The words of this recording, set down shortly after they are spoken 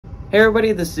Hey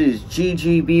everybody, this is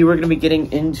GGB. We're going to be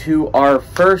getting into our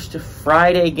first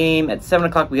Friday game at 7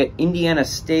 o'clock. We got Indiana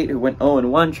State, who went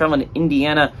 0-1, traveling to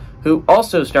Indiana, who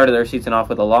also started their season off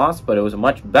with a loss, but it was a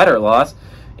much better loss.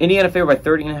 Indiana favored by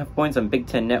 30.5 points on Big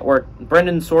Ten Network.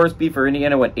 Brendan Sorsby for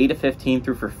Indiana went 8-15,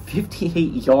 threw for 58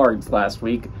 yards last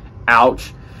week.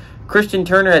 Ouch. Christian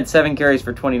Turner had 7 carries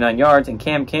for 29 yards, and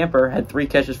Cam Camper had 3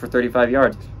 catches for 35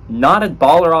 yards. Not a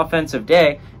baller offensive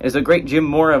day, as the great Jim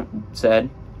Mora said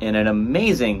in an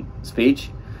amazing speech.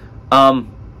 Can't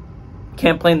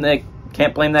blame that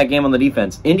game on the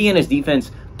defense. Indiana's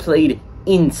defense played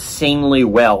insanely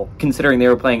well, considering they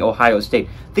were playing Ohio State.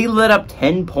 They let up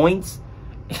 10 points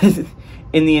in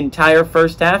the entire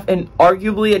first half, and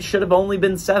arguably it should have only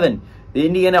been 7. The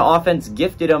Indiana offense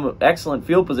gifted them excellent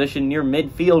field position near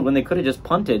midfield when they could have just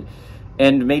punted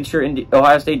and made sure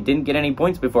Ohio State didn't get any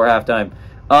points before halftime.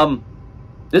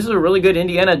 This is a really good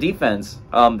Indiana defense.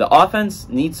 The offense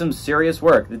needs some serious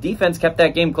work. The defense kept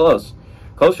that game close.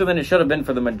 Closer than it should have been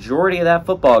for the majority of that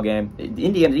football game. The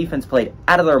Indiana defense played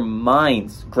out of their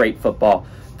minds great football.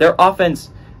 Their offense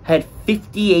had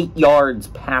 58 yards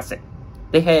passing.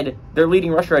 Their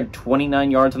leading rusher had 29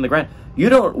 yards on the ground. You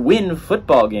don't win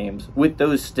football games with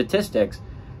those statistics.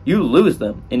 You lose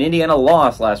them. And Indiana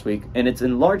lost last week, and it's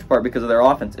in large part because of their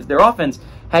offense. If their offense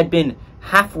had been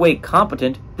halfway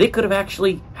competent, they could have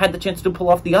actually had the chance to pull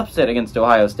off the upset against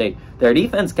Ohio State. Their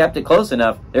defense kept it close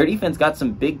enough. Their defense got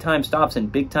some big-time stops in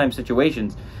big-time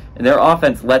situations, and their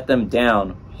offense let them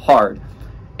down hard.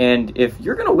 And if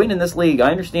you're going to win in this league, I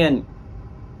understand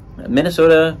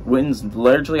Minnesota wins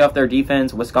largely off their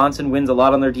defense. Wisconsin wins a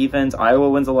lot on their defense. Iowa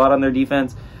wins a lot on their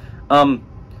defense. But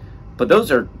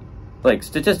those are, like,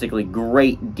 statistically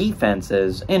great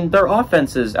defenses, and their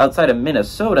offenses outside of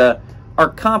Minnesota are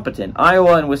competent.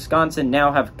 Iowa and Wisconsin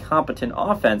now have competent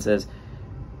offenses.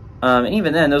 And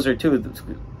even then, those are two.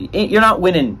 You're not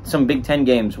winning some Big Ten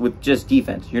games with just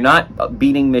defense. You're not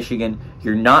beating Michigan.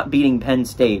 You're not beating Penn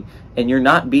State. And you're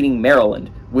not beating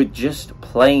Maryland with just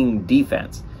playing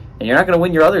defense. And you're not going to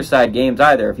win your other side games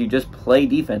either if you just play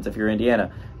defense if you're Indiana.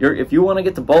 If you want to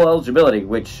get to bowl eligibility,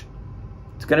 which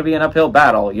it's going to be an uphill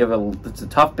battle. It's a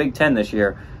tough Big Ten this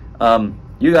year.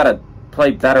 You got to play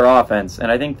better offense,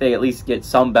 and I think they at least get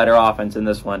some better offense in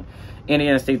this one.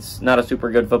 Indiana State's not a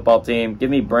super good football team. Give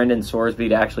me Brendan Sorsby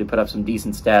to actually put up some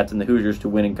decent stats and the Hoosiers to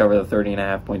win and cover the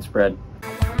 30.5 point spread.